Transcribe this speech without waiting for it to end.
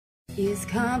is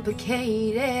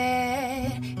complicated.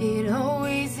 It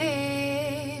always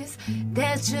is.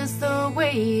 That's just the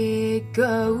way it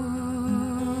goes.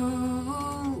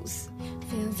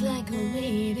 Feels like I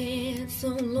waited so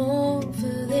long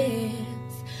for this.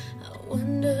 I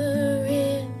wonder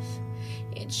if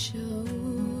it shows.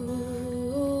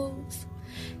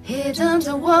 Head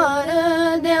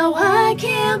underwater, now I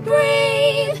can't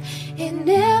breathe. It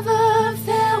never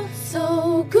felt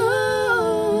so good.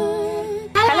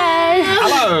 Hello!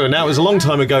 Hello! Now, it was a long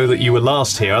time ago that you were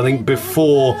last here. I think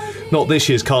before, not this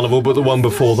year's carnival, but the one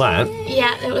before that.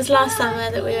 Yeah, it was last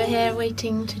summer that we were here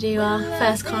waiting to do our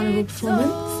first carnival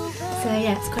performance. So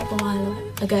yeah, it's quite a while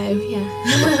ago,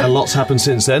 yeah. And lots happened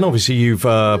since then. Obviously, you've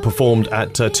performed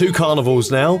at 2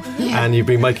 carnivals now, and you've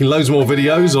been making loads more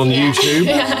videos on YouTube.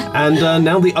 And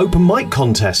now the open mic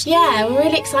contest. Yeah, we're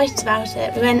really excited about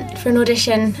it. We went for an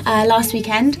audition last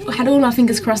weekend. We had all our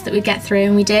fingers crossed that we'd get through,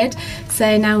 and we did.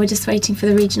 So now we're just waiting for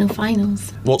the regional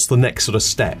finals. What's the next sort of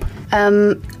step?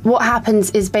 What happens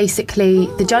is basically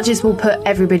the judges will put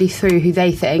everybody through who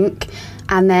they think,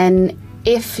 and then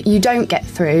if you don't get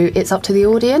through, it's up to the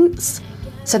audience.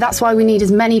 So that's why we need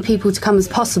as many people to come as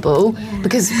possible,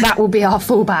 because that will be our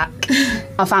fallback.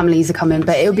 Our families are coming,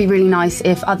 but it would be really nice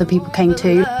if other people came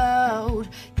too.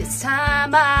 This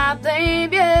time I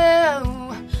blame you.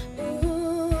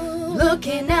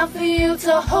 Looking out for you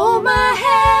to hold my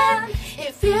hand.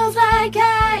 It feels like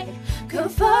I could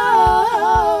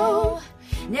fall.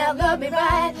 Now love me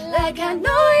right like I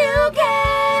know you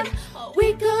can. Or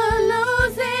we could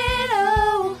lose it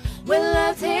all when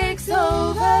love takes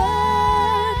over.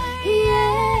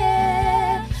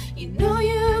 Yeah, you know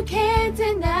you can't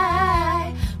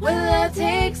deny when love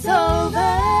takes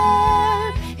over.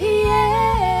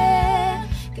 Yeah,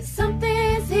 'cause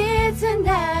something's here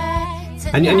tonight.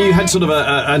 And you had sort of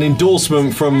an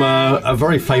endorsement from a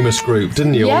very famous group,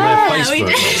 didn't you, on their Facebook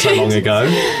not so long ago?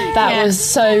 That was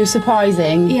so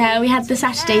surprising. Yeah, we had the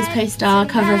Saturdays post our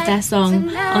cover of their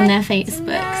song on their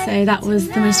Facebook, so that was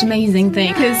the most amazing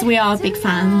thing, because we are big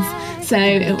fans, so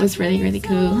it was really, really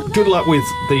cool. Good luck with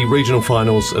the regional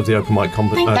finals of the open mic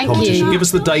competition. you. Give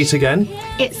us the date again.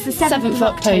 It's the 7th of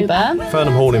October.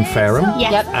 Fernham Hall in Fareham.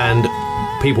 Yep. And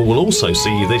people will also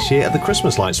see you this year at the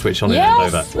Christmas Lights Switch on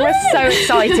Andover. We're so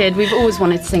excited. We've always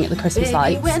wanted to sing at the Christmas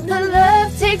Lights. When the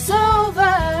love takes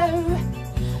over,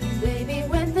 baby,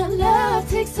 when the love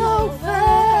takes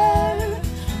over.